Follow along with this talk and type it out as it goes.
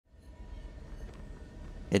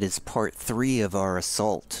It is part 3 of our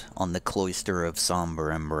assault on the Cloister of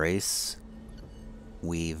Sombre Embrace.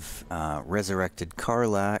 We've resurrected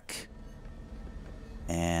Karlach,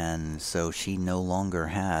 and so she no longer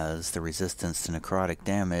has the resistance to necrotic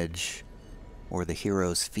damage or the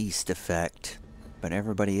Hero's Feast effect, but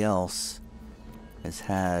everybody else has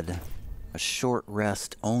had a short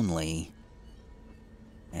rest only,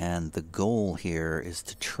 and the goal here is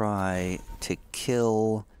to try to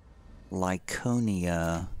kill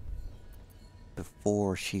Lyconia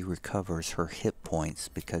before she recovers her hit points,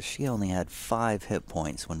 because she only had 5 hit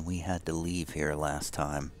points when we had to leave here last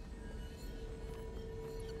time.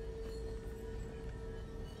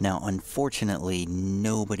 Now, unfortunately,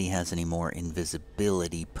 nobody has any more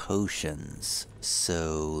invisibility potions,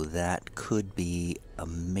 so that could be a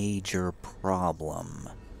major problem.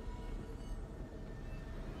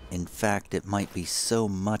 In fact, it might be so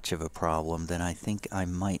much of a problem that I think I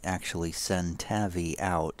might actually send Tavi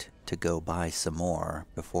out to go buy some more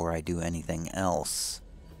before I do anything else.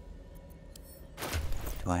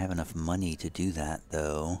 Do I have enough money to do that,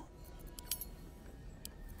 though?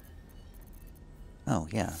 Oh,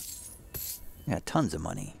 yeah. Yeah, tons of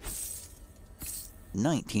money.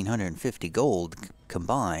 1,950 gold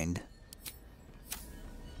combined.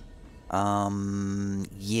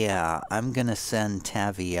 Yeah, I'm gonna send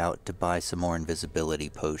Tavi out to buy some more invisibility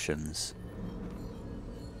potions.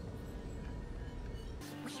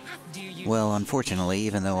 Well, unfortunately,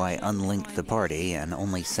 even though I unlinked the party and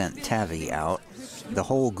only sent Tavi out, the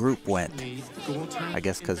whole group went. I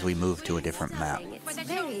guess because we moved to a different map.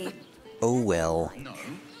 Oh well.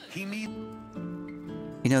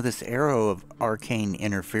 You know, this arrow of arcane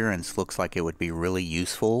interference looks like it would be really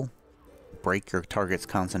useful. Break your target's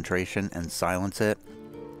concentration and silence it.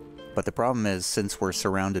 But the problem is, since we're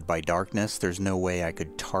surrounded by darkness, there's no way I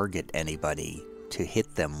could target anybody to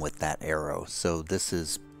hit them with that arrow. So this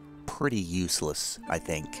is pretty useless, I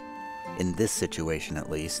think. In this situation, at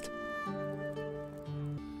least.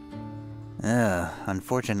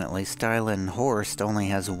 Unfortunately, Stylen Horst only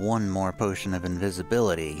has 1 more potion of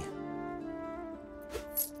invisibility.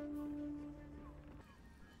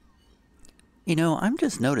 You know, I'm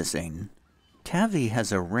just noticing, Tavi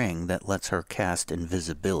has a ring that lets her cast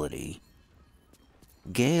invisibility.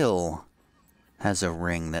 Gale has a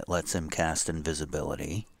ring that lets him cast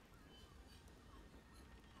invisibility.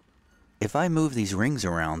 If I move these rings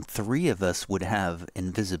around, 3 of us would have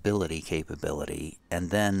invisibility capability, and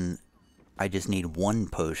then I just need 1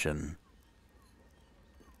 potion.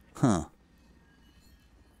 Huh.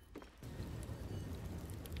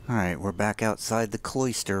 Alright, we're back outside the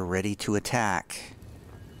cloister, ready to attack.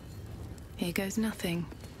 Here goes nothing.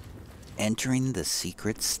 Entering the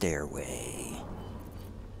secret stairway.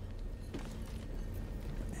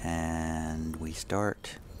 And we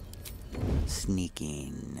start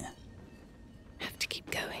sneaking. Have to keep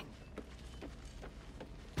going.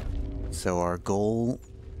 So our goal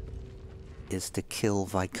is to kill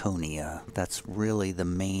Lyconia. That's really the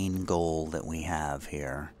main goal that we have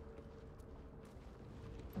here.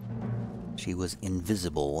 She was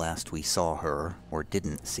invisible last we saw her, or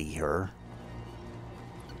didn't see her.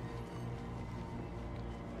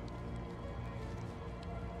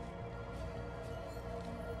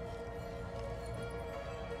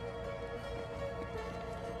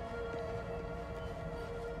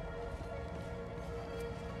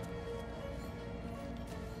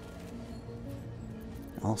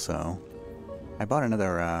 Also, I bought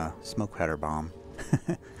another smoke powder bomb.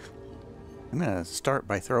 I'm gonna start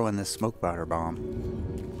by throwing this smoke powder bomb.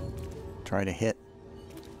 Try to hit.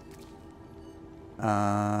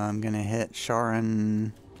 I'm gonna hit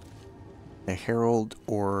Sharran, the Herald,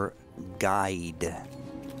 or Guide.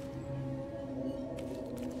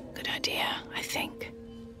 Good idea, I think.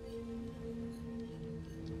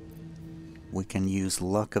 We can use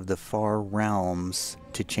Luck of the Far Realms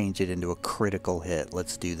to change it into a critical hit.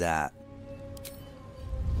 Let's do that.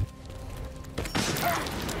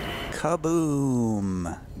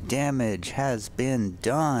 Kaboom! Damage has been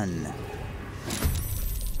done.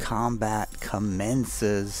 Combat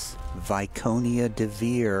commences. Lyconia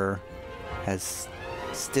DeVere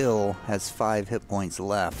still has 5 hit points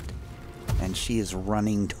left, and she is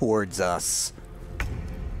running towards us.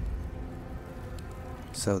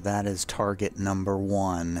 So that is target number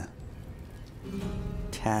 1.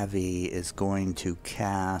 Tavi is going to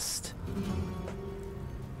cast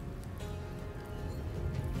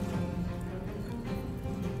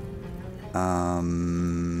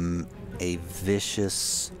a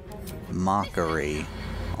vicious mockery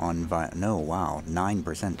on no, wow,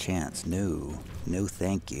 9% chance. No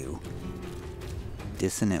thank you.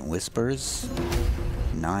 Dissonant Whispers.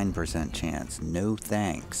 9% chance. No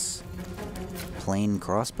thanks. Plain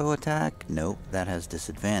crossbow attack? Nope, that has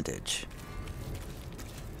disadvantage.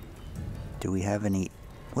 Do we have any...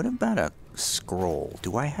 What about a scroll?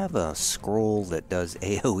 Do I have a scroll that does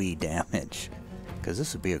AoE damage? Because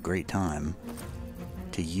this would be a great time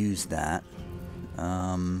to use that.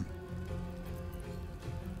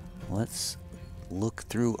 Let's look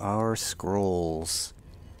through our scrolls.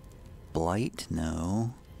 Blight?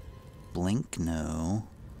 No. Blink? No.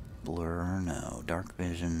 Blur? No. Dark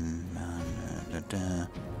vision?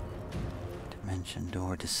 Dimension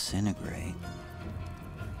door? Disintegrate?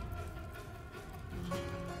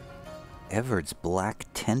 Everard's black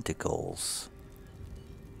tentacles.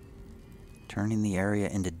 Turning the area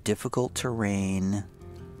into difficult terrain.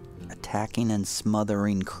 Attacking and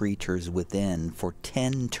smothering creatures within for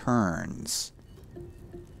 10 turns.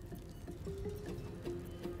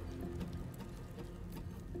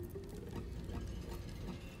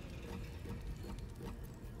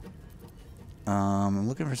 I'm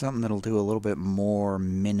looking for something that'll do a little bit more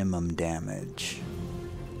minimum damage.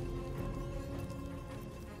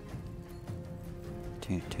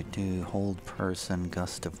 Hold person,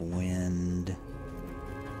 gust of wind.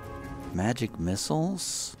 Magic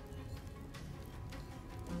missiles?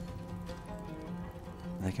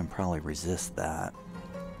 They can probably resist that.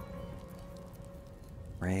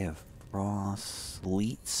 Ray of Frost,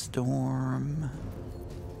 Sleet Storm.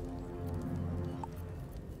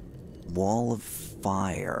 Wall of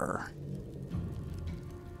Fire.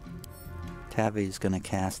 Tavi's gonna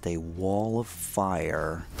cast a Wall of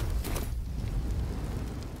Fire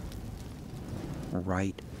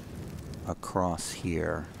right across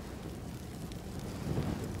here.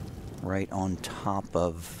 Right on top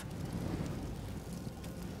of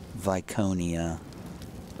Viconia.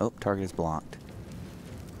 Oh, target is blocked.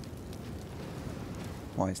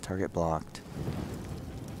 Why is target blocked?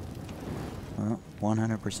 Well,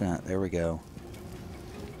 100%. There we go.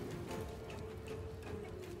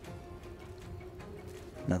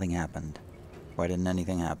 Nothing happened. Why didn't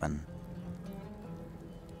anything happen?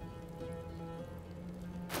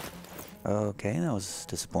 Okay, that was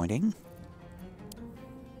disappointing.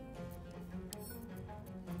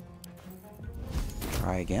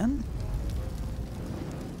 Try again.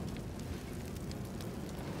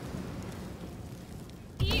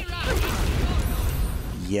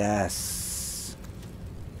 Yes.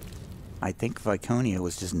 I think Viconia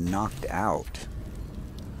was just knocked out.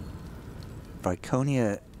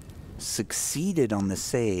 Viconia succeeded on the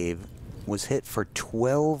save, was hit for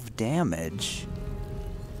 12 damage.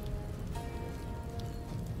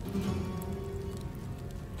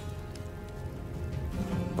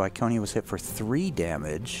 Viconia was hit for 3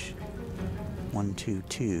 damage. 1, 2,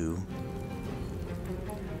 2.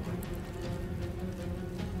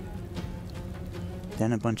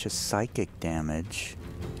 Then a bunch of psychic damage.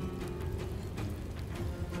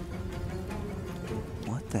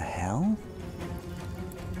 What the hell?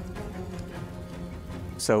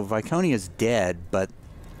 So Viconia's dead, but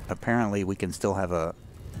apparently we can still have an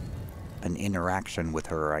interaction with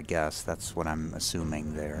her, I guess. That's what I'm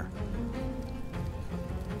assuming there.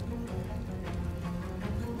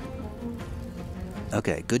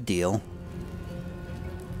 Okay, good deal.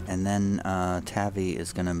 And then Tavi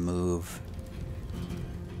is gonna move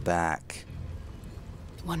back.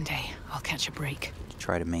 One day, I'll catch a break. To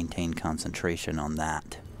try to maintain concentration on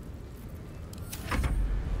that.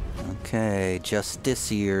 Okay,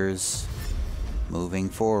 Justiciars. Moving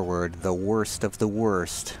forward, the worst of the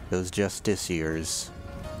worst. Those Justiciars.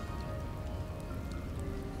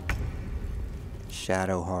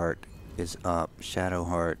 Shadowheart is up.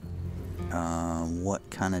 Shadowheart. What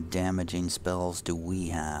kind of damaging spells do we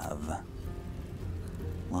have?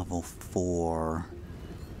 Level 4.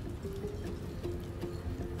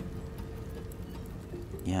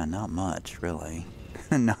 Yeah, not much, really.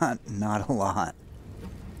 not a lot.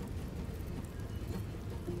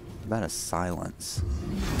 What about a silence?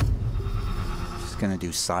 Just gonna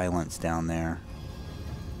do silence down there.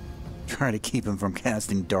 Try to keep him from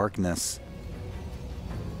casting darkness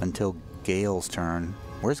until Gale's turn.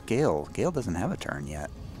 Where's Gale? Gale doesn't have a turn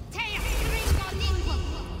yet.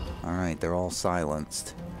 Alright, they're all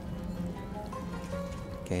silenced.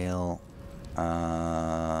 Gale,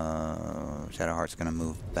 Shadowheart's gonna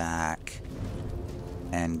move back.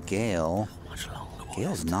 And Gale's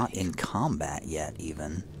not in combat yet,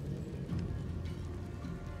 even.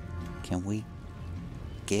 Can we...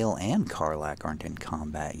 Gale and Karlach aren't in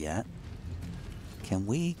combat yet. Can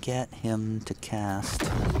we get him to cast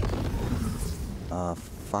a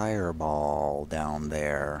fireball down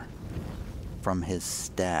there from his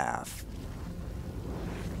staff?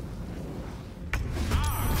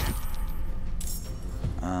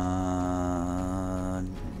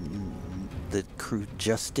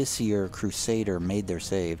 Justiciar Crusader made their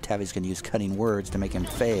save. Tavi's going to use Cutting Words to make him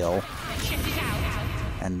fail.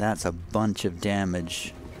 And that's a bunch of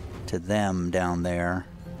damage to them down there.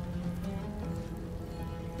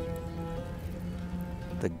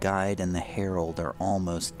 The Guide and the Herald are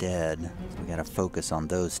almost dead. We gotta focus on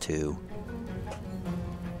those two.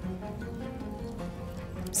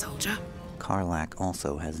 Soldier. Karlach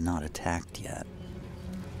also has not attacked yet.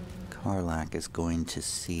 Karlach is going to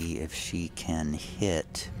see if she can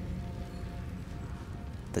hit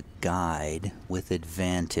the Guide with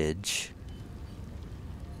advantage.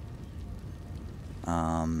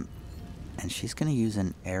 And she's going to use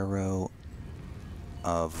an arrow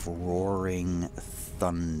of roaring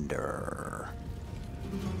thunder.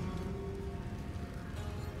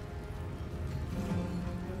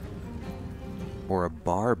 Or a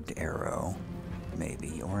barbed arrow,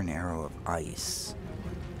 maybe, or an arrow of ice.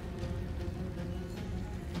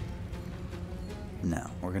 No,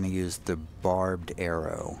 we're going to use the barbed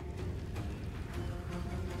arrow.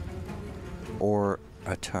 Or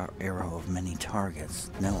a arrow of many targets.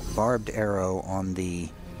 No, barbed arrow on the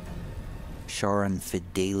Sharran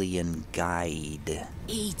Fidelian Guide.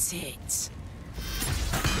 Eat it.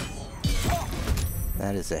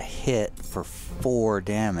 That is a hit for 4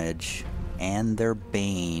 damage. And they're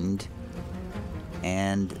baned.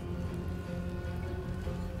 And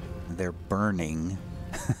they're burning.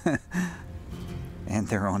 And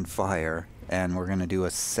they're on fire. And we're going to do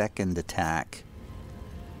a second attack.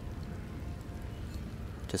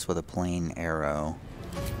 Just with a plain arrow.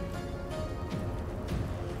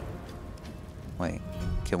 Wait,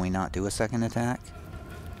 can we not do a second attack?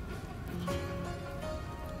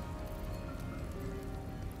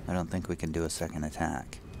 I don't think we can do a second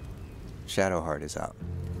attack. Shadowheart is up.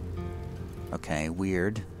 Okay,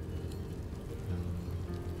 weird.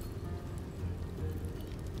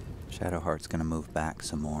 Shadowheart's gonna move back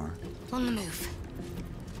some more. On the move.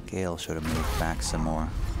 Gale should have moved back some more.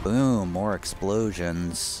 Boom, more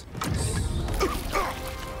explosions.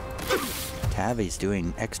 Tavi's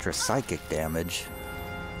doing extra psychic damage.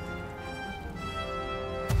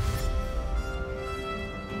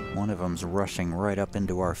 One of them's rushing right up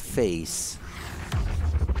into our face.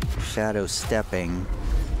 Shadow stepping.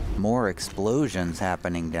 More explosions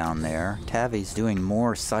happening down there. Tavi's doing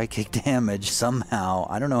more psychic damage somehow.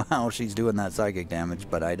 I don't know how she's doing that psychic damage,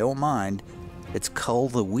 but I don't mind. It's Cull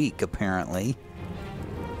the Weak, apparently.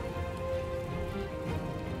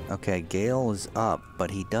 Okay, Gale is up,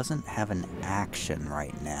 but he doesn't have an action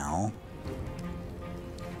right now.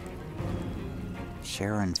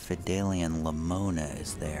 Sharran Fidelian Lamona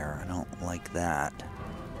is there. I don't like that.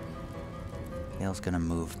 Gale's gonna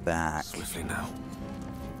move back. Swiftly now.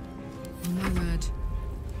 On my word.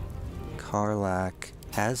 Karlach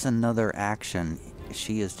has another action.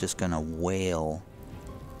 She is just gonna wail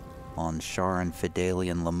on Sharran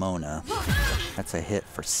Fidelian Lamona. That's a hit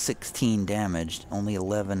for 16 damage, only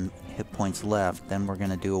 11 hit points left. Then we're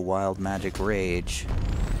gonna do a Wild Magic Rage.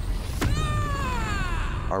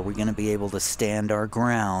 Are we gonna be able to stand our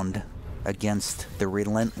ground against the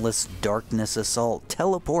relentless darkness assault?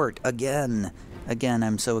 Teleport again! Again,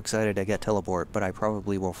 I'm so excited I get teleport, but I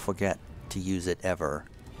probably will forget to use it ever.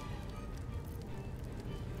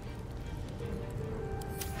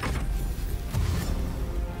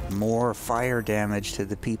 More fire damage to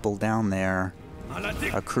the people down there.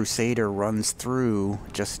 A Crusader runs through.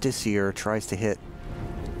 Justiciar tries to hit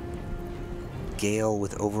Gale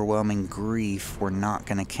with overwhelming grief. We're not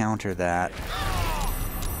going to counter that.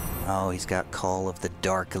 Oh, he's got Call of the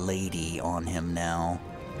Dark Lady on him now.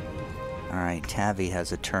 Alright, Tavi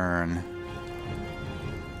has a turn.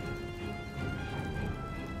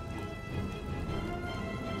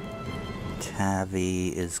 Tavi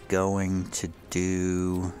is going to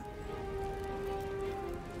do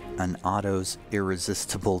an Otto's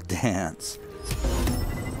Irresistible Dance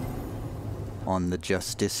on the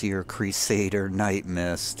Justiciar Crusader Night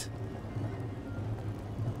Mist.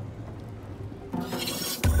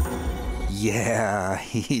 Yeah,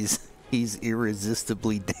 he's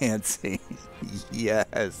irresistibly dancing.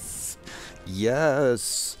 Yes.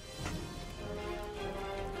 Yes.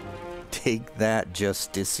 Take that,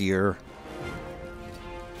 Justiciar.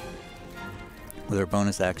 With her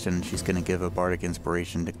bonus action, she's going to give a Bardic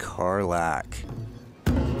Inspiration to Karlach.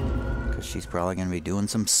 Because she's probably going to be doing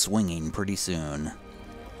some swinging pretty soon.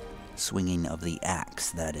 Swinging of the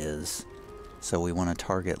axe, that is. So we want to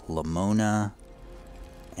target Lamona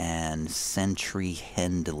and Sentry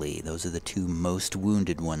Hendley. Those are the two most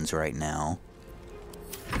wounded ones right now.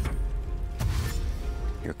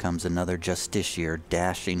 Here comes another Justiciar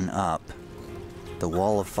dashing up. The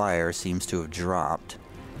wall of fire seems to have dropped.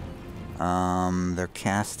 They're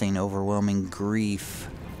casting Overwhelming Grief.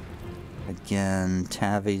 Again,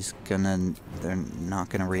 Tavi's gonna... They're not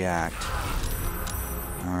gonna react.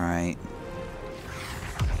 Alright.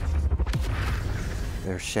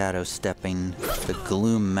 They're shadow stepping. The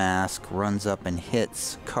Gloom Mask runs up and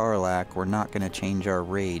hits Karlach. We're not gonna change our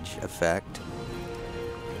rage effect.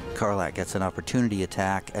 Karlach gets an opportunity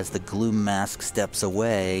attack as the Gloom Mask steps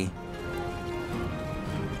away.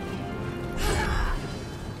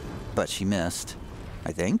 But she missed,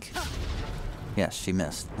 I think. Yes, she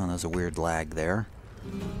missed. Oh, there's a weird lag there.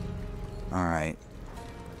 Alright.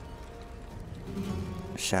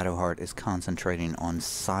 Shadowheart is concentrating on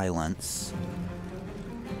silence.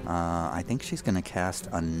 I think she's going to cast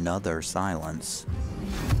another silence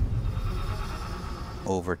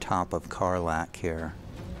over top of Karlach here.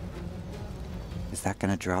 Is that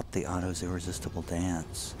going to drop the Otto's Irresistible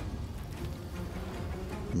Dance?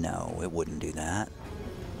 No, it wouldn't do that.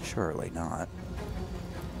 Surely not.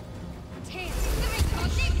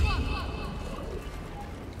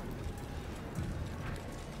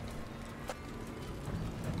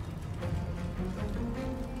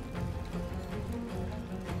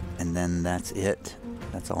 And then that's it.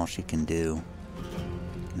 That's all she can do.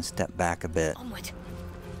 Gonna step back a bit. Onward.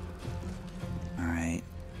 Alright.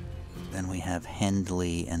 Then we have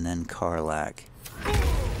Hendley and then Karlach.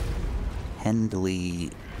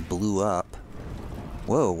 Hendley blew up.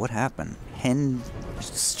 Whoa, what happened?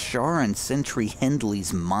 Sharran Sentry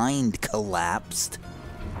Hendley's mind collapsed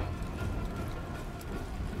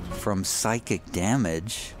from psychic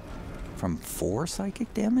damage. From 4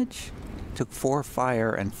 psychic damage? Took 4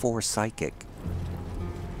 fire and 4 psychic.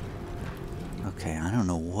 Okay, I don't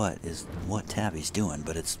know what Tavi's doing,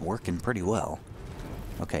 but it's working pretty well.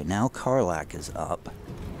 Okay, now Karlach is up.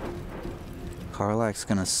 Karlach's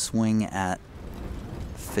gonna swing at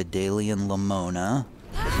Fidelian Lamona.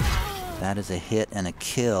 That is a hit and a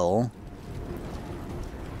kill.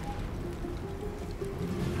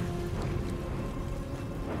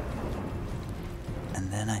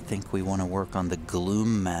 And then I think we want to work on the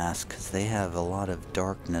Gloom Mask, because they have a lot of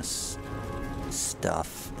darkness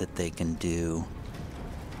stuff that they can do.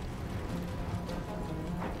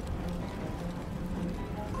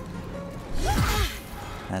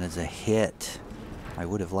 That is a hit. I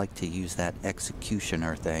would have liked to use that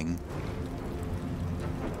Executioner thing.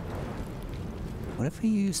 What if we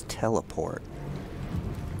use Teleport?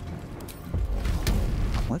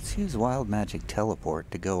 Let's use Wild Magic Teleport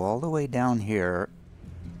to go all the way down here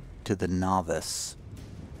to the Novice.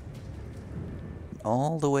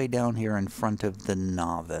 All the way down here in front of the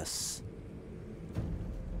Novice.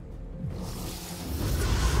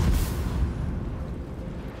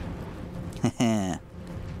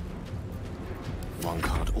 One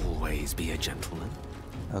can't always be a gentleman.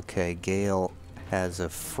 Okay, Gale has a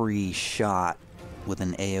free shot with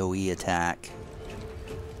an AoE attack.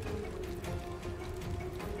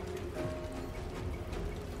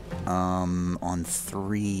 On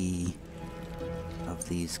 3 of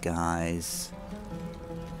these guys.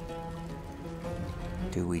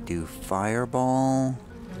 Do we do Fireball?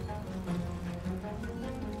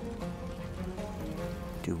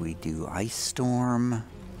 Do we do Ice Storm?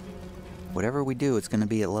 Whatever we do, it's going to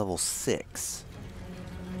be at level 6.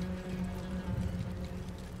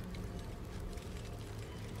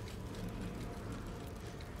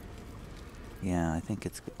 Yeah, I think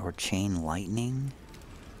it's... Or Chain Lightning?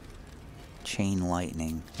 Chain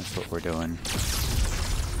Lightning. That's what we're doing.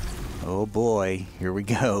 Oh boy, here we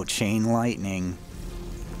go. Chain Lightning.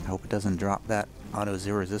 I hope it doesn't drop that Otto's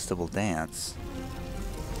Irresistible Dance.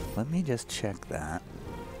 Let me just check that.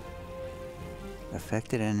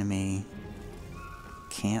 Affected enemy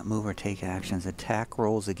can't move or take actions. Attack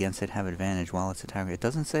rolls against it have advantage while it's attacking. It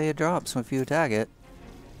doesn't say it drops if you attack it.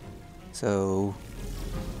 So,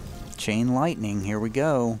 Chain Lightning, here we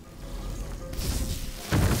go.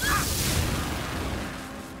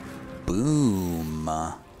 Boom.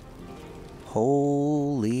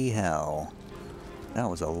 Holy hell. That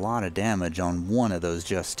was a lot of damage on one of those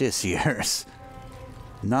Justiciars.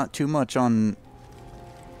 Not too much on...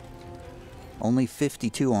 Only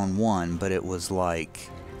 52 on one, but it was like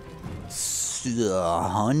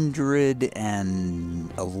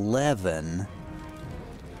 111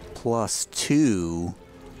 plus 2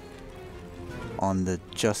 on the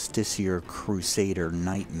Justiciar Crusader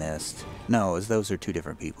Night Mist. No, those are 2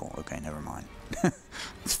 different people. Okay, never mind.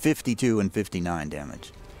 It's 52 and 59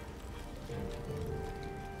 damage.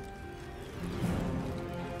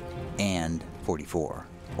 And 44.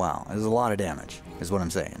 Wow, this is a lot of damage, is what I'm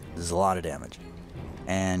saying. This is a lot of damage.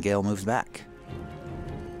 And Gale moves back.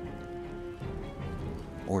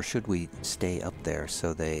 Or should we stay up there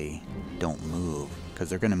so they don't move? Because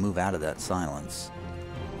they're going to move out of that silence.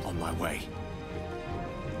 On my way.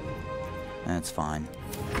 That's fine.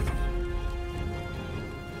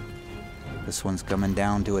 This one's coming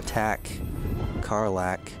down to attack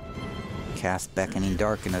Karlach. Cast Beckoning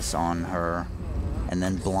Darkness on her. And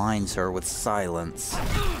then blinds her with silence.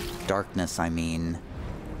 Darkness, I mean.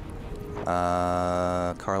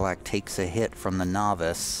 Karlach takes a hit from the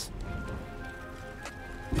novice.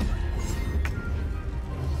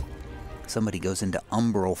 Somebody goes into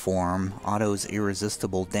umbral form. Otto's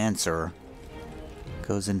irresistible dancer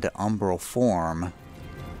goes into umbral form.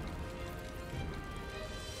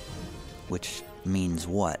 Which means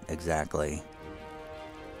what exactly?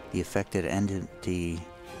 The affected entity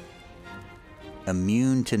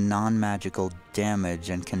immune to non-magical damage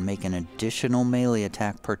and can make an additional melee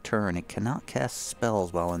attack per turn. It cannot cast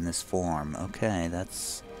spells while in this form. Okay,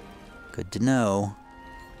 that's good to know.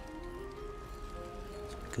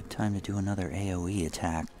 Good time to do another AoE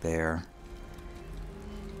attack there.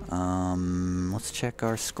 Let's check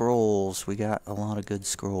our scrolls. We got a lot of good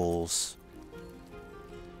scrolls.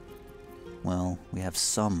 Well, we have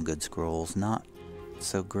some good scrolls, not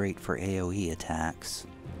so great for AoE attacks.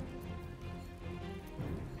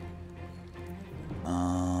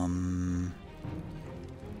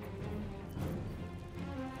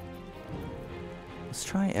 Let's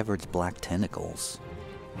try Everett's Black Tentacles.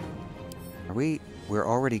 We're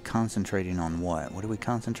already concentrating on what? What are we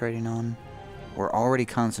concentrating on? We're already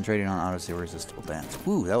concentrating on Otto's Irresistible Dance.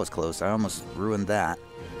 Ooh, that was close. I almost ruined that.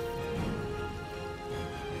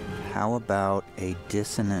 How about a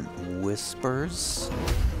Dissonant Whispers?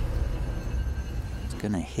 It's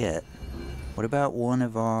gonna hit. What about one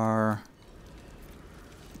of our...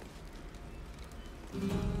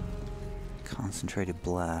 Concentrated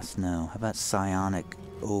Blast? No. How about Psionic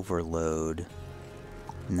Overload?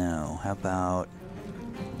 No. How about...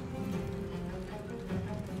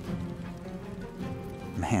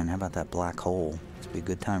 Man, how about that Black Hole? It's be a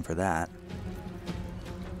good time for that.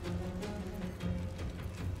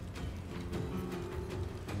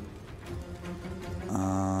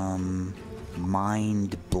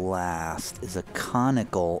 Mind Blast is a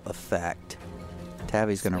conical effect.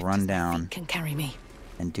 Tabby's gonna run down Can carry me.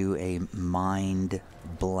 and do a Mind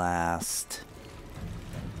Blast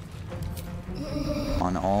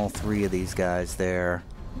on all three of these guys there.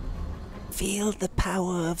 Feel the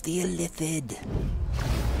power of the Illithid.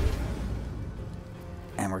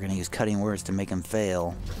 And we're gonna use cutting words to make him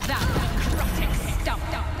fail.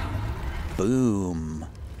 Boom.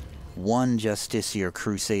 One Justiciar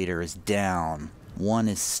Crusader is down. One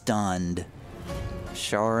is stunned.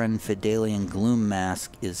 Sharran Fidelian Gloom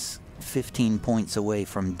Mask is 15 points away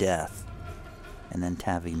from death. And then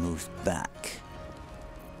Tavi moves back.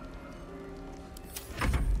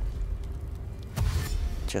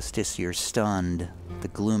 Justiciar stunned. The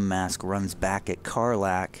Gloom Mask runs back at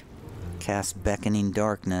Karlach. Casts Beckoning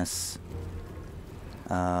Darkness.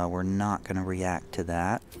 We're not going to react to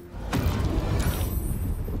that.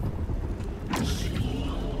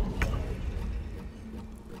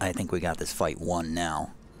 I think we got this fight won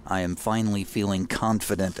now. I am finally feeling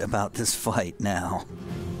confident about this fight now.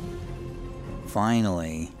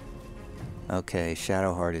 Finally. Okay,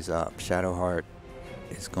 Shadowheart is up. Shadowheart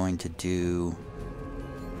is going to do...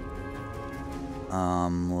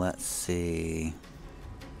 let's see...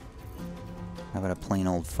 How about a plain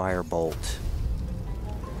old Firebolt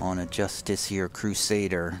on a Justiciar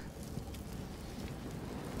Crusader?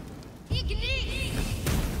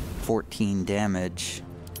 14 damage.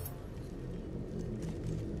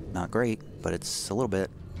 Not great, but it's a little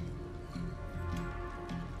bit.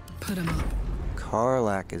 Put him up.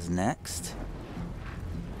 Karlach is next.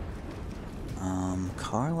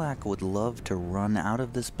 Karlach would love to run out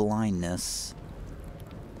of this blindness.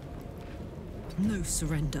 No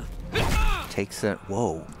surrender. Takes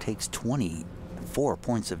 24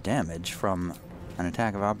 points of damage from an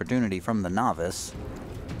attack of opportunity from the novice.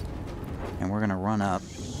 And we're gonna run up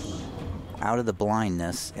out of the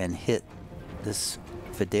blindness and hit this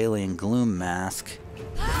Fidelian Gloom Mask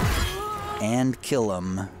and kill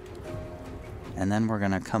him. And then we're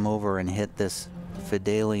gonna come over and hit this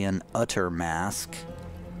Fidelian Utter Mask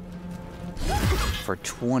for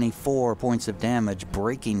 24 points of damage,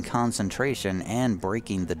 breaking concentration and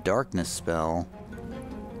breaking the darkness spell.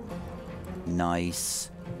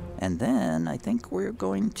 Nice. And then I think we're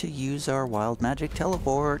going to use our Wild Magic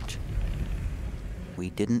Teleport.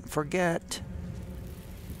 We didn't forget.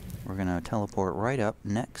 We're going to teleport right up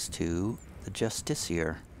next to the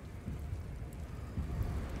Justiciar.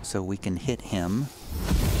 So we can hit him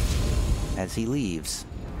as he leaves.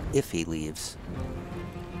 If he leaves.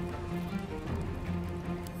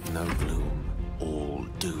 No gloom, all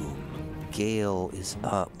doom. Gale is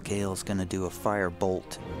up. Gale's gonna do a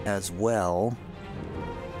firebolt as well.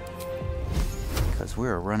 Because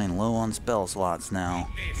we're running low on spell slots now.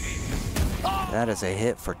 That is a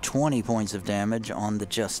hit for 20 points of damage on the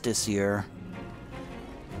Justiciar.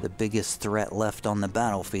 The biggest threat left on the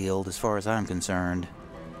battlefield, as far as I'm concerned.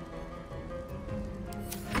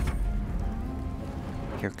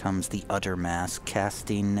 Here comes the Uttermask,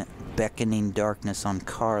 casting Beckoning Darkness on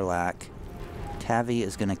Karlach. Tavi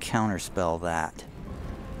is going to counterspell that.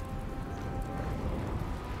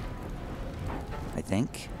 I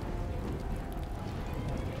think.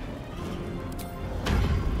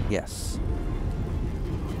 Yes.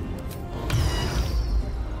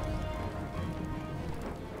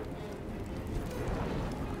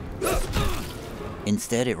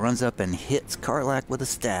 Instead, it runs up and hits Karlach with a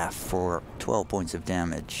staff for 12 points of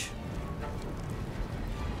damage.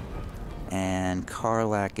 And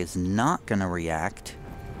Karlach is not going to react,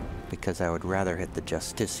 because I would rather hit the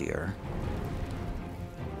Justiciar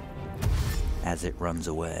as it runs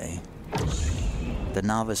away. The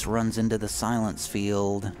Novice runs into the Silence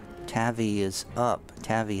Field. Tavi is up.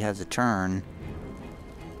 Tavi has a turn.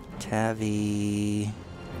 Tavi...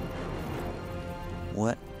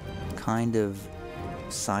 What kind of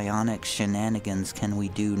psionic shenanigans can we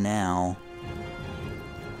do now?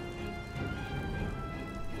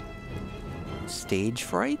 Stage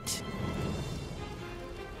fright?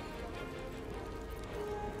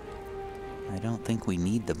 I don't think we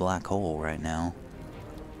need the black hole right now.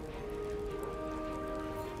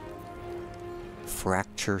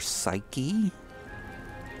 Fracture Psyche?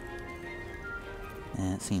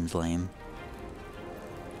 That seems lame.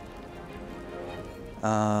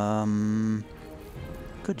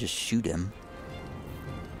 Could just shoot him.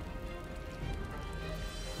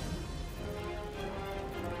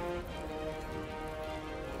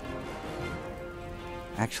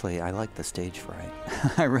 Actually, I like the stage fright.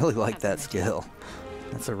 I really like that skill.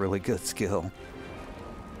 That's a really good skill.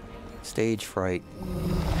 Stage fright.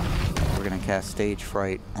 We're gonna cast stage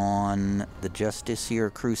fright on the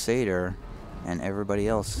Justiciar Crusader and everybody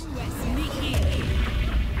else.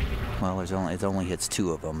 Well, it only hits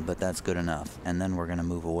 2 of them, but that's good enough. And then we're gonna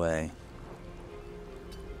move away.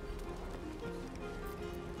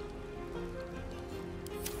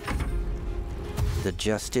 The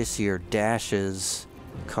Justiciar dashes.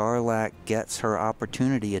 Karlach gets her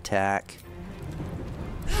opportunity attack.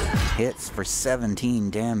 Hits for 17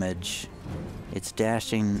 damage. It's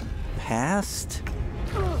dashing past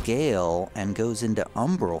Gale and goes into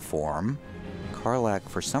Umbral form. Karlach,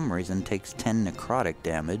 for some reason, takes 10 necrotic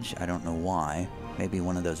damage. I don't know why. Maybe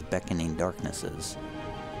one of those beckoning darknesses.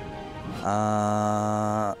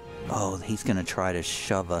 Oh, he's gonna try to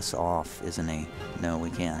shove us off, isn't he? No, we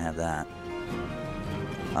can't have that.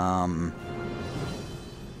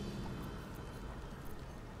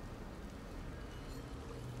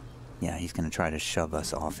 Yeah, he's gonna try to shove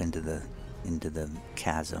us off into the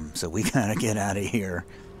chasm. So we gotta get out of here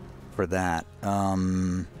for that.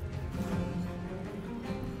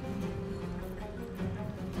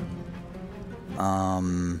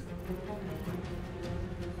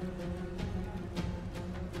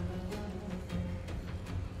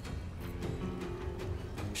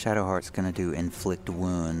 Shadowheart's gonna do inflict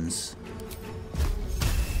wounds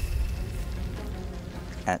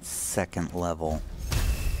at 2nd level.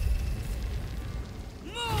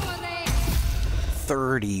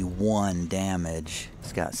 31 damage.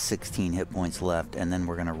 He's got 16 hit points left, and then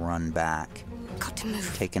we're gonna run back. Got to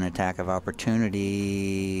move. Take an attack of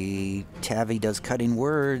opportunity. Tavi does cutting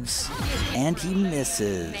words, and he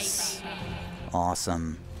misses.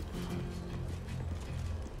 Awesome.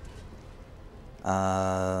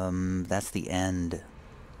 That's the end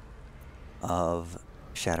of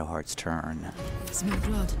Shadowheart's turn. Smell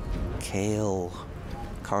blood.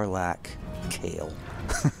 Karlach. Kale.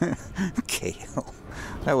 Kale.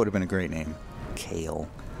 That would have been a great name. Kale.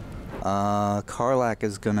 Karlach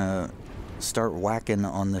is gonna start whacking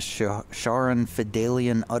on the Sharran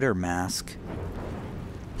Fidelian Uttermask.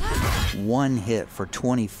 1 hit for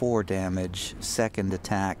 24 damage. 2nd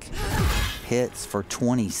attack hits for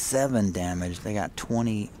 27 damage. They got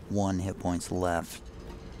 21 hit points left.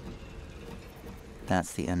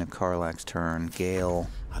 That's the end of Karlach's turn. Gale.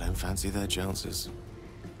 I don't fancy their chances.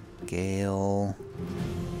 Gale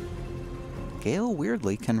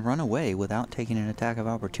weirdly can run away without taking an attack of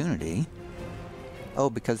opportunity. Oh,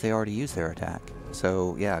 because they already used their attack.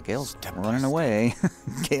 So, yeah, Gale's running away.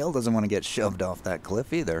 Gale doesn't want to get shoved off that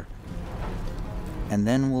cliff either. And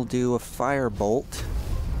then we'll do a firebolt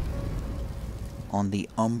on the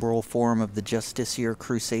umbral form of the Justiciar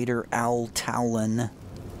Crusader, Owl Talon.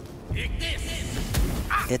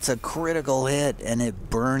 It's a critical hit, and it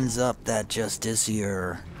burns up that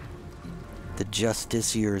Justiciar. The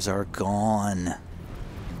Justiciars are gone.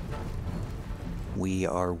 We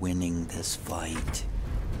are winning this fight.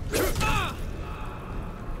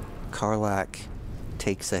 Karlach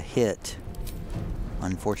takes a hit.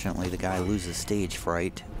 Unfortunately, the guy loses stage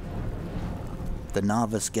fright. The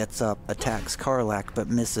novice gets up, attacks Karlach, but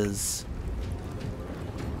misses.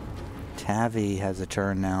 Tavi has a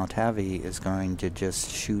turn now. Tavi is going to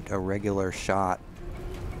just shoot a regular shot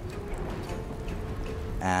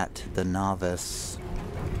at the novice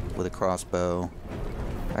with a crossbow.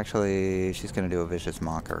 Actually, she's going to do a vicious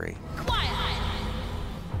mockery. Quiet!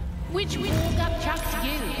 Which walk up chucks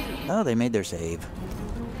you? Oh, they made their save.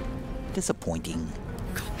 Disappointing.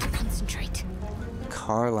 Got to concentrate.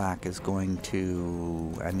 Karlach is going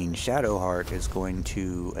to... Shadowheart is going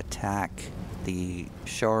to attack the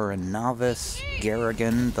Sharran novice.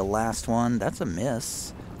 Garrigan, the last one. That's a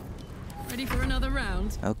miss. Ready for another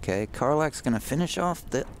round? Okay, Karlach's gonna finish off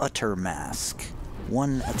the Utter Mask.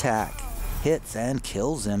 One attack. Hits and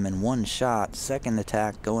kills him in one shot. Second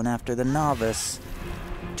attack going after the novice.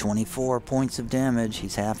 24 points of damage.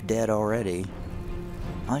 He's half dead already.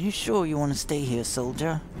 Are you sure you want to stay here,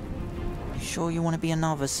 soldier? You sure you want to be a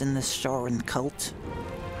novice in this Sharran cult?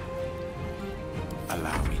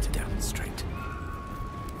 Allow me to demonstrate.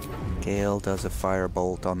 Gale does a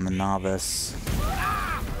firebolt on the novice.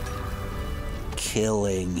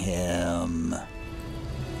 Killing him.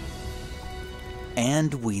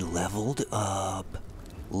 And we leveled up.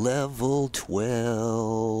 Level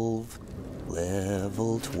 12.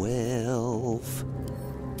 Level 12.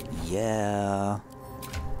 Yeah.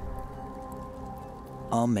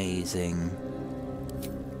 Amazing.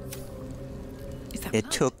 It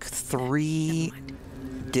took 3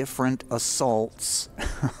 different assaults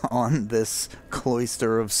on this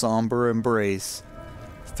Cloister of Sombre Embrace.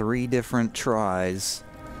 3 different tries.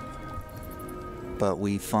 But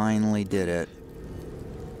we finally did it.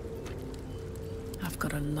 I've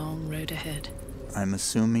got a long road ahead. I'm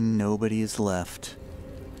assuming nobody is left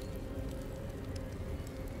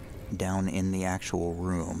down in the actual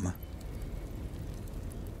room.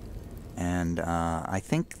 And I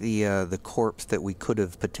think the corpse that we could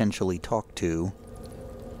have potentially talked to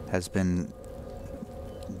has been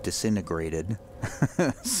disintegrated.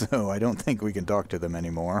 So I don't think we can talk to them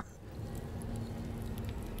anymore.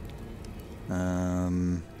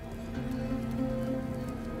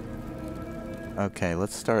 Okay,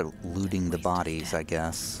 let's start looting the bodies, I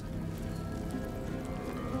guess.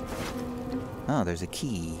 Oh, there's a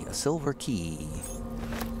key. A silver key.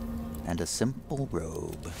 And a simple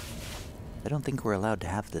robe. I don't think we're allowed to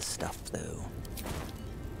have this stuff, though.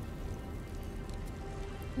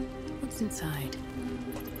 What's inside?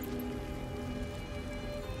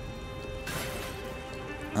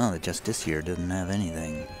 Oh, the Justiciar doesn't have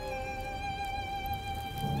anything.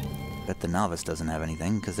 Bet the novice doesn't have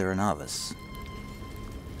anything, because they're a novice.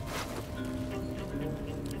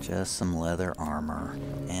 Just some leather armor.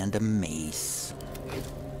 And a mace.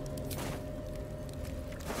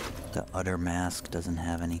 The Utter Mask doesn't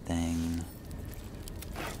have anything.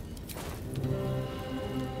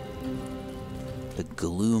 The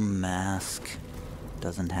Gloom Mask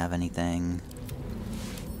doesn't have anything.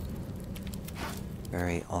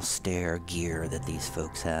 Very austere gear that these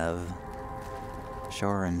folks have.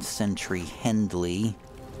 Sharran Sentry Hendley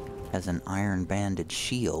has an iron-banded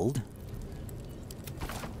shield.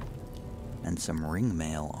 And some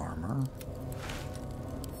ringmail armor.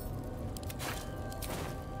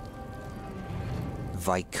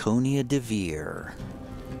 Viconia de Veer,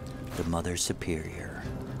 the Mother Superior,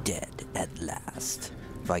 dead at last.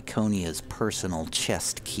 Viconia's personal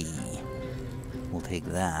chest key. We'll take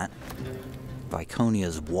that.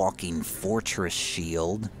 Viconia's walking fortress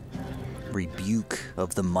shield. Rebuke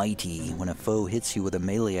of the Mighty. When a foe hits you with a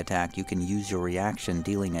melee attack, you can use your reaction,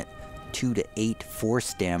 dealing it 2 to 8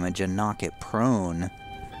 force damage and knock it prone.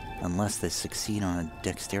 Unless they succeed on a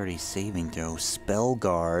dexterity saving throw. Spell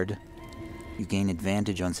Guard. You gain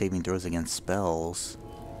advantage on saving throws against spells.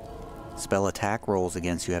 Spell attack rolls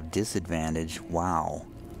against you have disadvantage. Wow.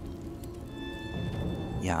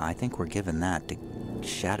 Yeah, I think we're giving that to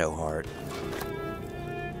Shadowheart.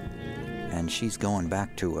 And she's going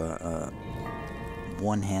back to a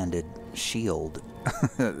one-handed shield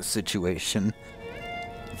situation.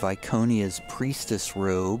 Viconia's Priestess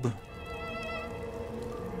Robe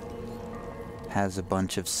has a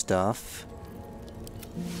bunch of stuff.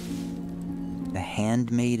 The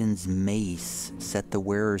Handmaiden's Mace set the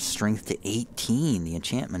wearer's strength to 18. The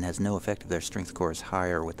enchantment has no effect if their strength score is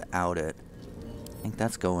higher without it. I think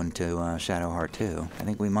that's going to Shadowheart too. I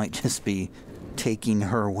think we might just be taking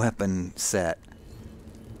her weapon set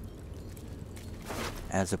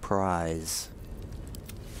as a prize.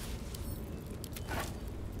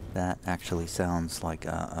 That actually sounds like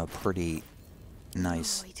a pretty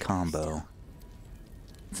nice combo.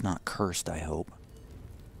 It's not cursed, I hope.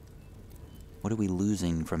 What are we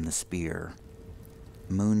losing from the spear?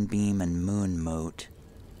 Moonbeam and Moonmote.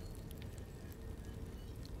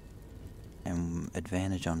 And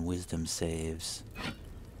advantage on wisdom saves.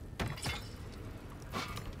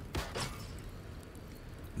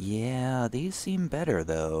 Yeah, these seem better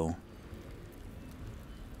though.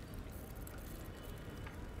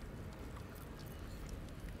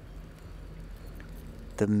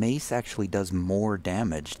 The mace actually does more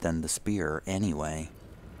damage than the spear anyway.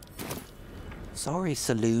 Sorry,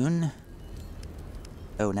 Saloon.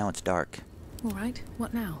 Oh, now it's dark. Alright,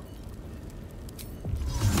 what now?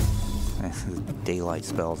 The daylight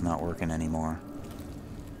spell's not working anymore.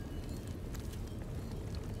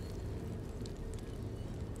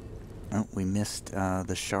 Oh, we missed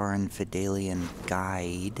the Sharran Fidelian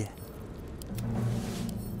Guide.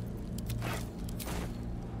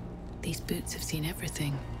 These boots have seen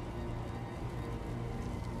everything.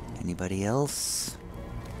 Anybody else?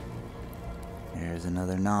 There's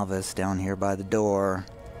another novice down here by the door.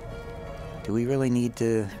 Do we really need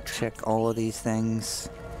to check all of these things?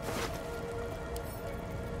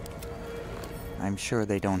 I'm sure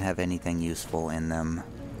they don't have anything useful in them.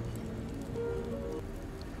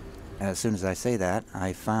 As soon as I say that,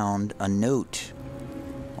 I found a note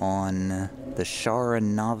on the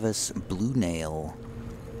Sharran Novice Blue Nail.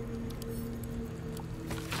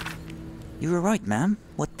 You were right, ma'am.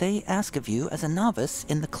 What they ask of you as a novice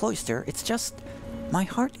in the cloister, it's just... my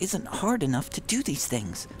heart isn't hard enough to do these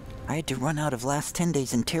things. I had to run out of last 10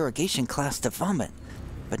 days interrogation class to vomit.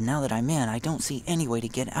 But now that I'm in, I don't see any way to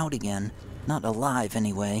get out again. Not alive,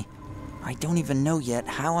 anyway. I don't even know yet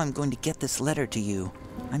how I'm going to get this letter to you.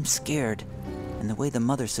 I'm scared. And the way the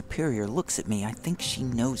Mother Superior looks at me, I think she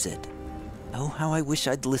knows it. Oh, how I wish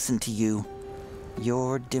I'd listened to you.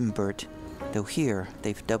 You're Dimbert. Though here,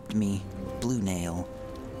 they've dubbed me Blue Nail.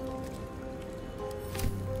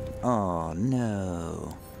 Oh,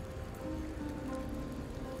 no.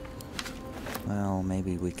 Well,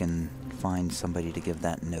 maybe we can find somebody to give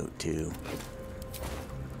that note to.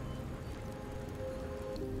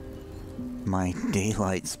 My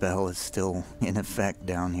daylight spell is still in effect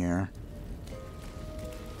down here.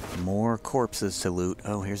 More corpses to loot.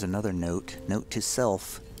 Oh, here's another note. Note to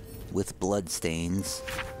self, with bloodstains.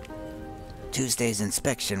 Tuesday's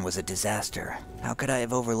inspection was a disaster. How could I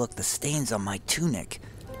have overlooked the stains on my tunic?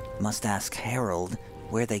 Must ask Harold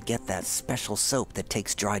where they get that special soap that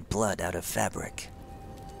takes dried blood out of fabric.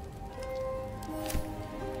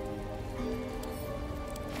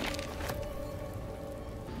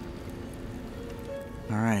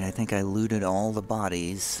 Alright, I think I looted all the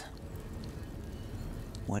bodies.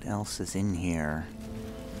 What else is in here?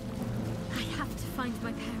 I have to find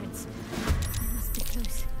my parents. I must be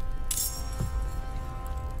close.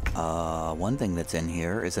 One thing that's in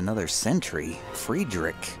here is another sentry,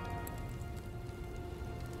 Friedrich.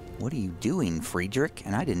 What are you doing, Friedrich?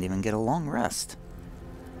 And I didn't even get a long rest.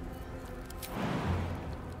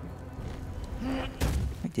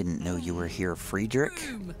 I didn't know you were here, Friedrich.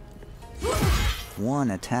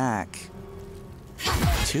 One attack.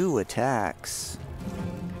 Two attacks.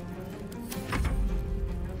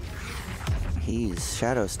 He's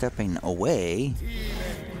shadow stepping away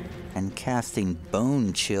and casting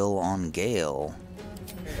Bone Chill on Gale.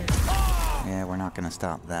 Yeah, we're not gonna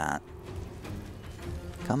stop that.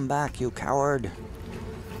 Come back, you coward.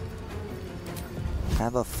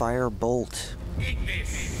 Have a fire bolt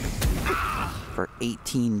for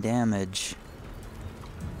 18 damage.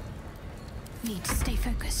 Need to stay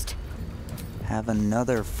focused. Have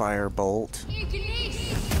another fire bolt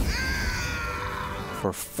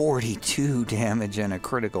for 42 damage and a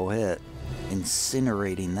critical hit.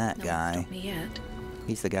 Incinerating that guy. Not me yet.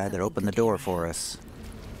 He's the guy that opened the door for us.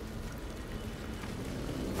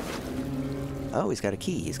 Oh, he's got a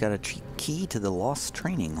key. He's got a key to the Lost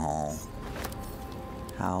Training Hall.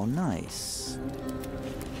 How nice.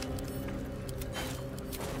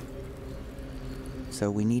 So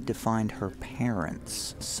we need to find her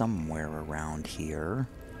parents somewhere around here.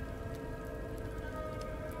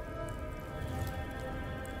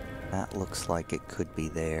 That looks like it could be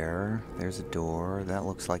there. There's a door. That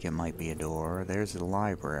looks like it might be a door. There's a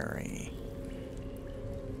library.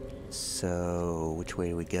 So, which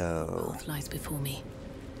way do we go? Path lies before me.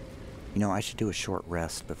 You know, I should do a short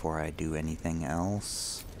rest before I do anything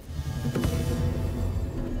else.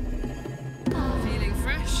 Feeling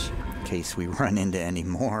case we run into any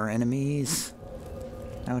more enemies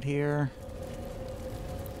out here.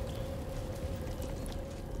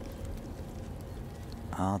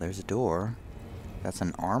 Oh, there's a door. That's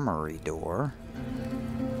an armory door.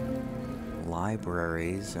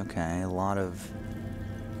 Libraries. Okay, a lot of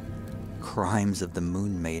crimes of the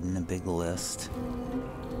Moon Maiden, a big list.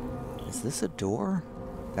 Is this a door?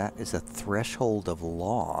 That is a threshold of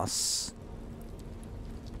loss.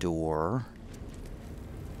 Door.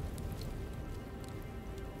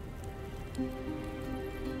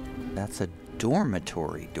 That's a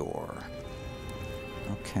dormitory door.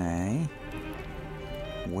 Okay.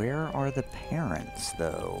 Where are the parents,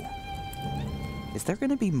 though? Is there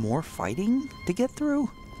going to be more fighting to get through?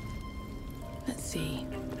 Let's see.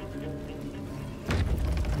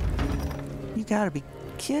 You gotta be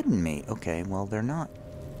kidding me. Okay, well, they're not.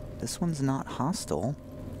 This one's not hostile.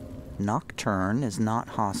 Nocturne is not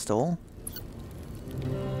hostile.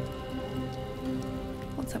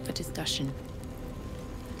 What's up for discussion?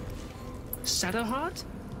 Shadowheart?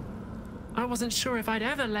 I wasn't sure if I'd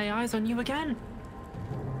ever lay eyes on you again.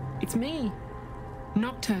 It's me,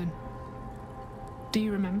 Nocturne. Do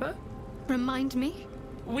you remember? Remind me?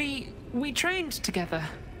 We trained together.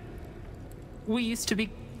 We used to be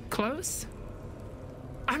close.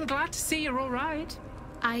 I'm glad to see you're all right.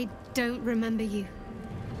 I don't remember you.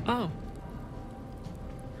 Oh.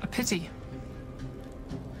 A pity.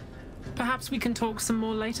 Perhaps we can talk some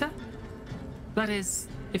more later? That is,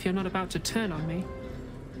 if you're not about to turn on me.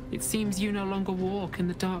 It seems you no longer walk in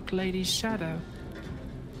the Dark Lady's shadow.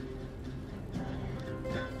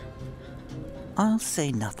 I'll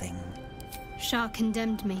say nothing. Shar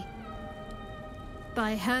condemned me.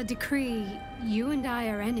 By her decree, you and I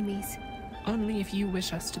are enemies. Only if you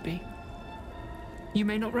wish us to be. You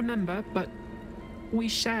may not remember, but we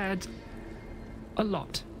shared a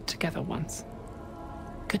lot together once.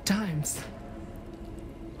 Good times.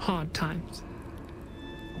 Hard times.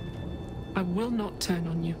 I will not turn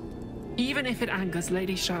on you, even if it angers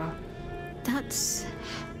Lady Shar. That's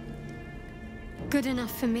good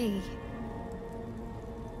enough for me.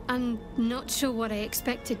 I'm not sure what I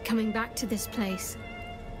expected coming back to this place.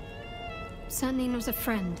 Certainly not a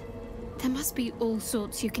friend. There must be all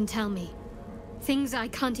sorts you can tell me. Things I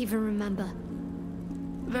can't even remember.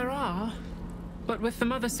 There are, but with the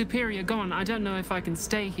Mother Superior gone, I don't know if I can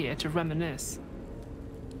stay here to reminisce.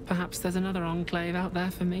 Perhaps there's another enclave out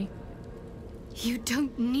there for me. You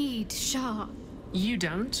don't need Shar. You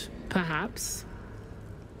don't, perhaps.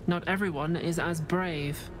 Not everyone is as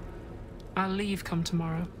brave. I'll leave come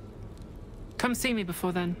tomorrow. Come see me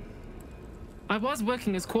before then. I was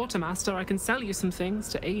working as quartermaster. I can sell you some things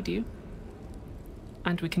to aid you.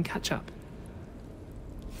 And we can catch up.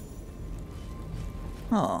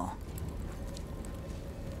 Oh.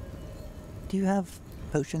 Do you have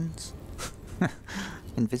potions?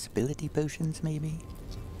 Invisibility potions, maybe?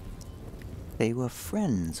 They were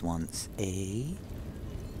friends once, eh?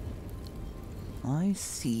 I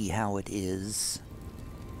see how it is.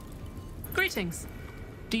 Greetings.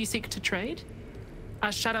 Do you seek to trade?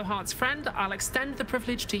 As Shadowheart's friend, I'll extend the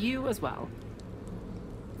privilege to you as well.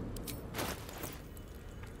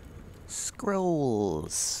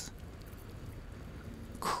 Scrolls.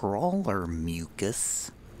 Crawler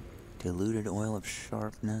mucus. Diluted oil of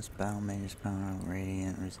sharpness, battle mage's power,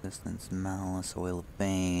 radiant resistance, malice, oil of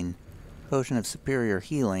bane, potion of superior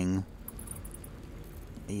healing.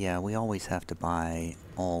 Yeah, we always have to buy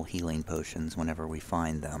all healing potions whenever we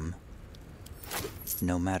find them,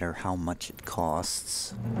 no matter how much it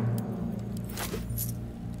costs.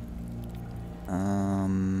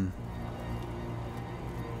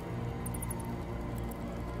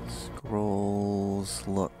 Scrolls,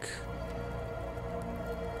 look.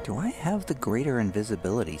 Do I have the greater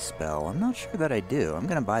invisibility spell? I'm not sure that I do. I'm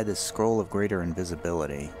gonna buy this scroll of greater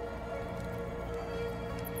invisibility.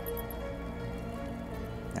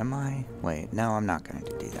 Am I? Wait, no, I'm not going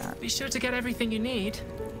to do that. Be sure to get everything you need.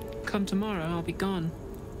 Come tomorrow, I'll be gone.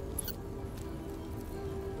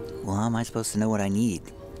 Well, how am I supposed to know what I need?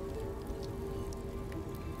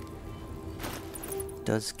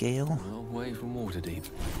 Does Gale Away from Waterdeep.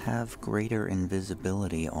 have greater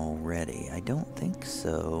invisibility already? I don't think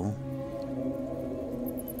so.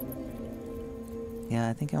 Yeah,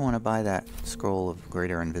 I think I want to buy that scroll of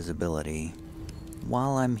greater invisibility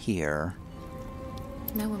while I'm here.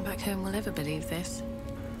 No one back home will ever believe this.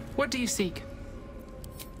 What do you seek?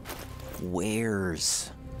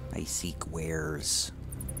 Wares. I seek wares.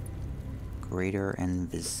 Greater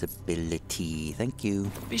invisibility. Thank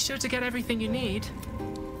you. Be sure to get everything you need.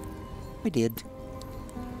 I did.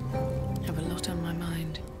 I have a lot on my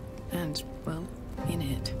mind. And, well, in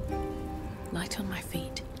it. Light on my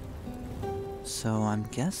feet. So I'm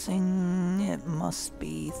guessing it must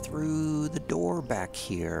be through the door back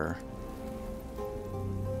here.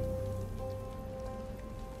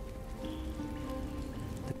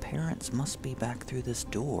 The parents must be back through this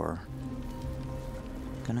door.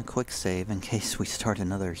 Gonna quick save in case we start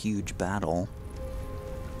another huge battle.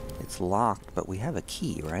 It's locked, but we have a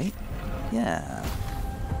key, right? Yeah.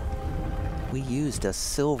 We used a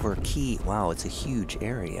silver key. Wow, it's a huge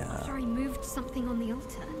area. Sure, he moved something on the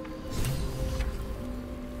altar.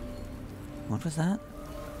 What was that?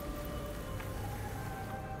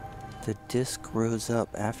 The disc rose up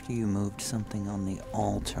after you moved something on the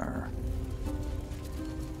altar.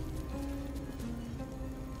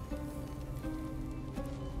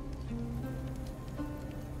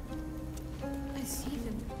 I see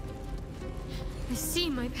them. I see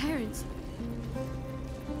my parents.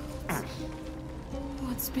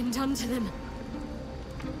 What's been done to them?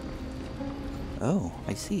 Oh,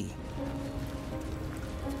 I see.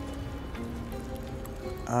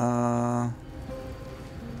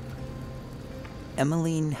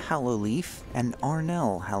 Emmeline Hallowleaf and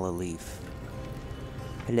Arnell Hallowleaf.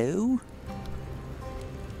 Hello?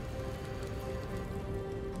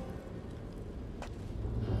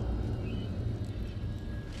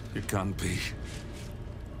 It can't be.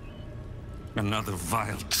 Another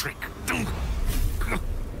vile trick.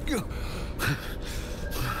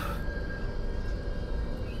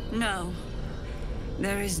 No,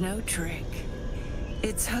 there is no trick.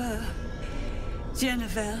 It's her.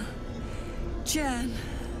 Jennifer. Jen.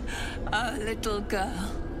 Our little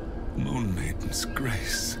girl. Moon Maiden's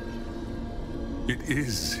grace. It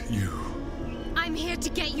is you. I'm here to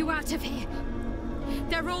get you out of here.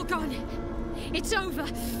 They're all gone. It's over.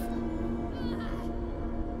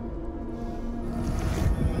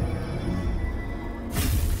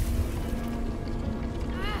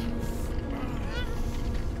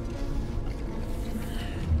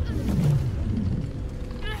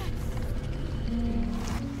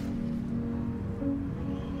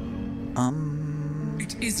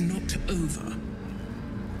 It is not over.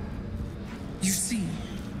 You see,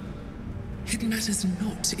 it matters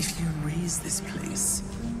not if you raise this place.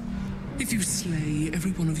 If you slay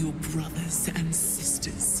every one of your brothers and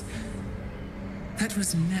sisters. That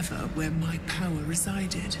was never where my power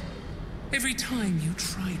resided. Every time you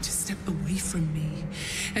try to step away from me,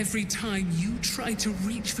 every time you try to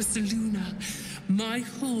reach for Selûne, my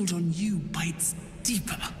hold on you bites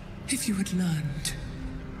deeper. If you had learned,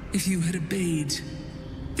 if you had obeyed,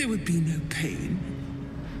 there would be no pain.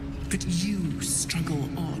 But you struggle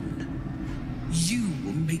on. You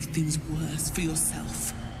will make things worse for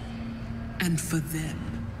yourself. And for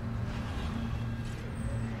them.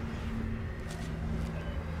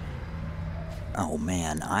 Oh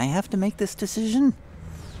man, I have to make this decision?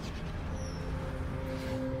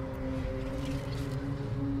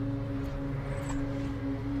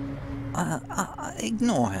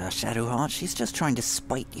 Ignore her, Shadowheart. She's just trying to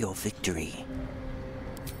spite your victory.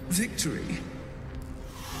 Victory?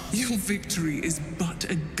 Your victory is but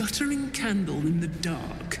a guttering candle in the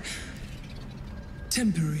dark.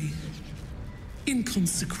 Temporary.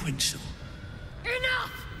 Inconsequential.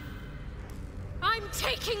 Enough! I'm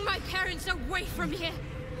taking my parents away from here.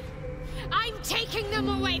 I'm taking them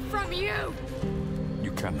away from you!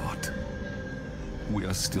 You cannot. We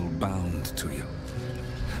are still bound to you.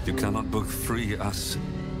 You cannot both free us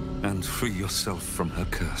and free yourself from her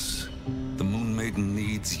curse. The Moon Maiden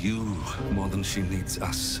needs you more than she needs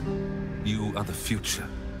us. You are the future.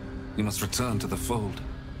 You must return to the fold.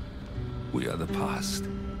 We are the past.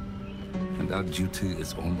 And our duty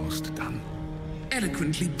is almost done.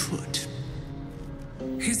 Eloquently put.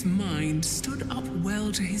 His mind stood up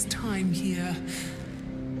well to his time here.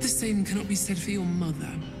 The same cannot be said for your mother.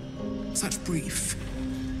 Such brief,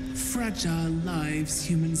 fragile lives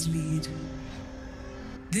humans lead.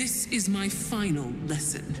 This is my final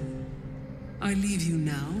lesson. I leave you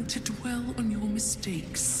now to dwell on your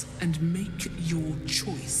mistakes and make your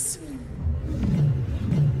choice.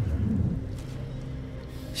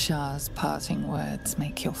 Shah's parting words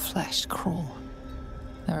make your flesh crawl.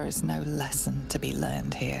 There is no lesson to be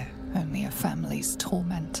learned here, only a family's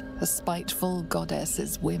torment, a spiteful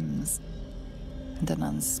goddess's whims, and an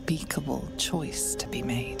unspeakable choice to be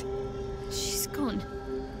made. She's gone.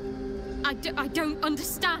 I don't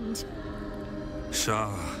understand.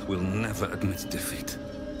 Shah will never admit defeat.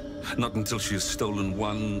 Not until she has stolen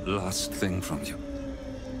one last thing from you.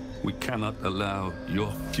 We cannot allow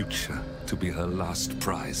your future to be her last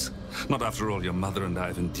prize. Not after all your mother and I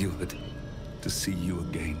have endured. To see you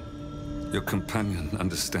again. Your companion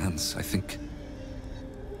understands, I think.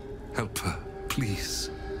 Help her,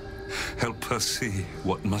 please. Help her see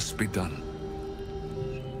what must be done.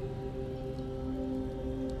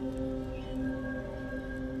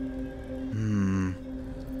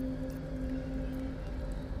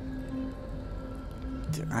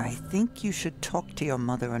 think you should talk to your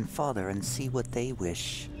mother and father and see what they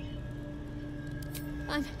wish.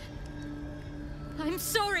 I'm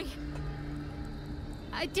sorry.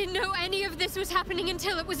 I didn't know any of this was happening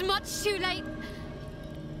until it was much too late.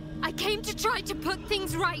 I came to try to put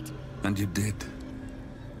things right. And you did.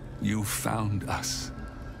 You found us.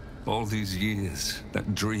 All these years,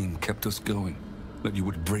 that dream kept us going. That you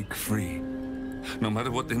would break free. No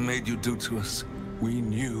matter what they made you do to us, we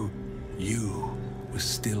knew you were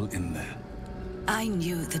still in there. I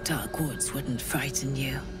knew the Dark Woods wouldn't frighten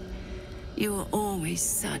you. You were always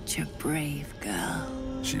such a brave girl.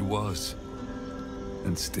 She was.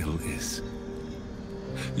 And still is.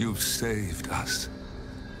 You've saved us.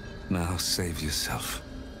 Now save yourself.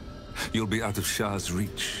 You'll be out of Shah's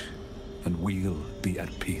reach, and we'll be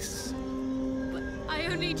at peace. But I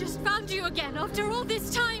only just found you again after all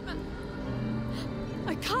this time.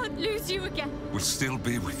 I can't lose you again. We'll still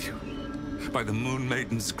be with you. By the Moon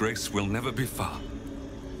Maiden's grace, we'll never be far.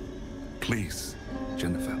 Please,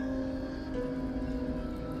 Jennifer.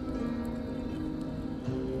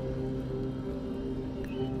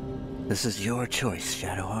 This is your choice,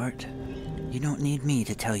 Shadowheart. You don't need me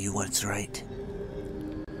to tell you what's right.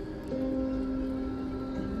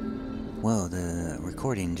 Whoa, the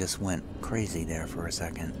recording just went crazy there for a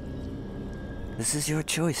second. This is your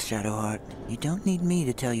choice, Shadowheart. You don't need me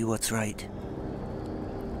to tell you what's right.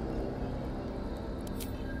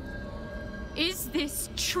 Is this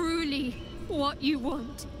truly what you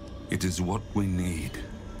want? It is what we need.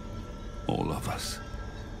 All of us.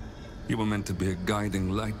 You were meant to be a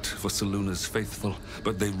guiding light for Selûne's faithful,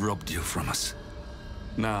 but they robbed you from us.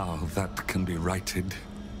 Now that can be righted,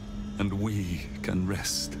 and we can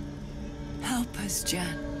rest. Help us,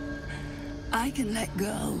 Jen. I can let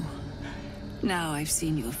go. Now I've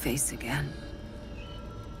seen your face again.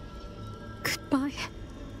 Goodbye.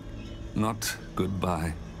 Not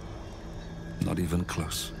goodbye. Not even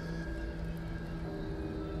close.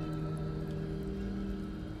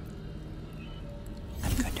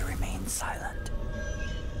 I'm going to remain silent.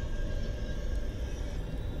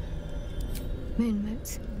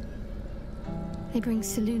 Moonmotes. They bring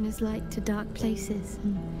Selûne's light to dark places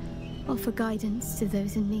and offer guidance to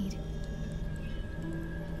those in need.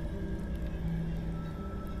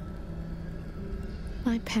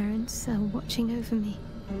 My parents are watching over me.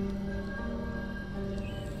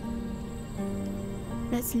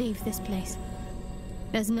 Let's leave this place.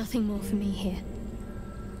 There's nothing more for me here.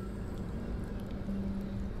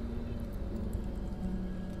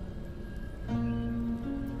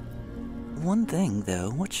 One thing, though,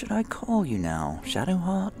 what should I call you now?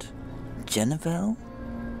 Shadowheart? Jennifer?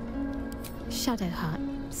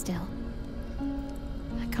 Shadowheart, still.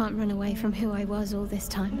 I can't run away from who I was all this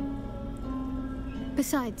time.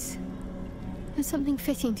 Besides, there's something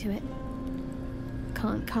fitting to it.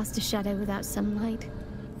 Can't cast a shadow without sunlight.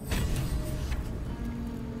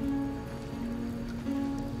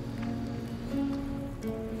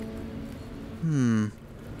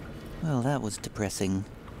 Well, that was depressing.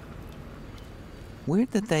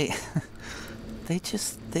 Weird that they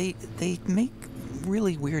they make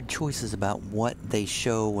really weird choices about what they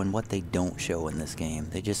show and what they don't show in this game.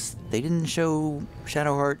 They didn't show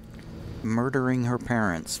Shadowheart murdering her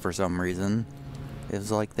parents for some reason. It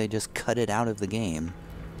was like they just cut it out of the game.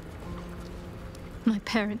 My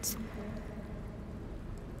parents.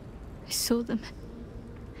 I saw them.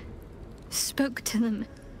 Spoke to them.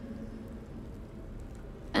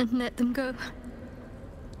 And let them go.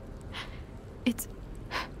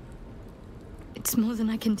 It's more than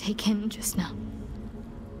I can take in just now.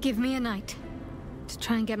 Give me a night to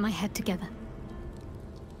try and get my head together.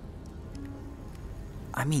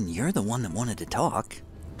 I mean, you're the one that wanted to talk.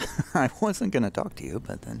 I wasn't gonna talk to you,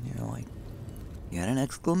 but then, you know, like, you had an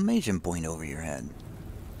exclamation point over your head.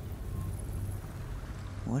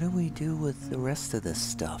 What do we do with the rest of this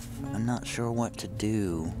stuff? I'm not sure what to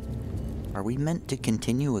do. Are we meant to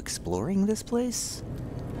continue exploring this place?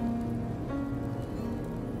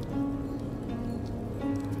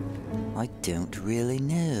 I don't really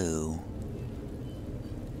know.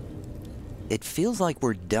 It feels like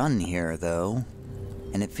we're done here, though.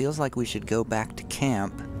 And it feels like we should go back to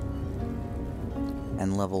camp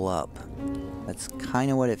and level up. That's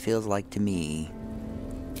kind of what it feels like to me.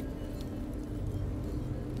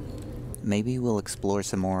 Maybe we'll explore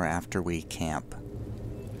some more after we camp.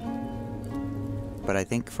 But I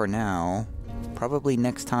think for now, probably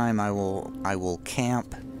next time I will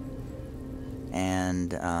camp,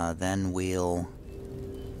 and then we'll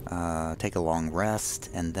take a long rest,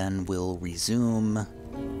 and then we'll resume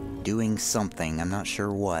doing something. I'm not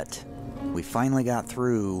sure what. We finally got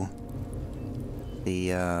through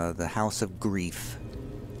the House of Grief,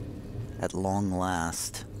 at long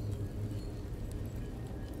last,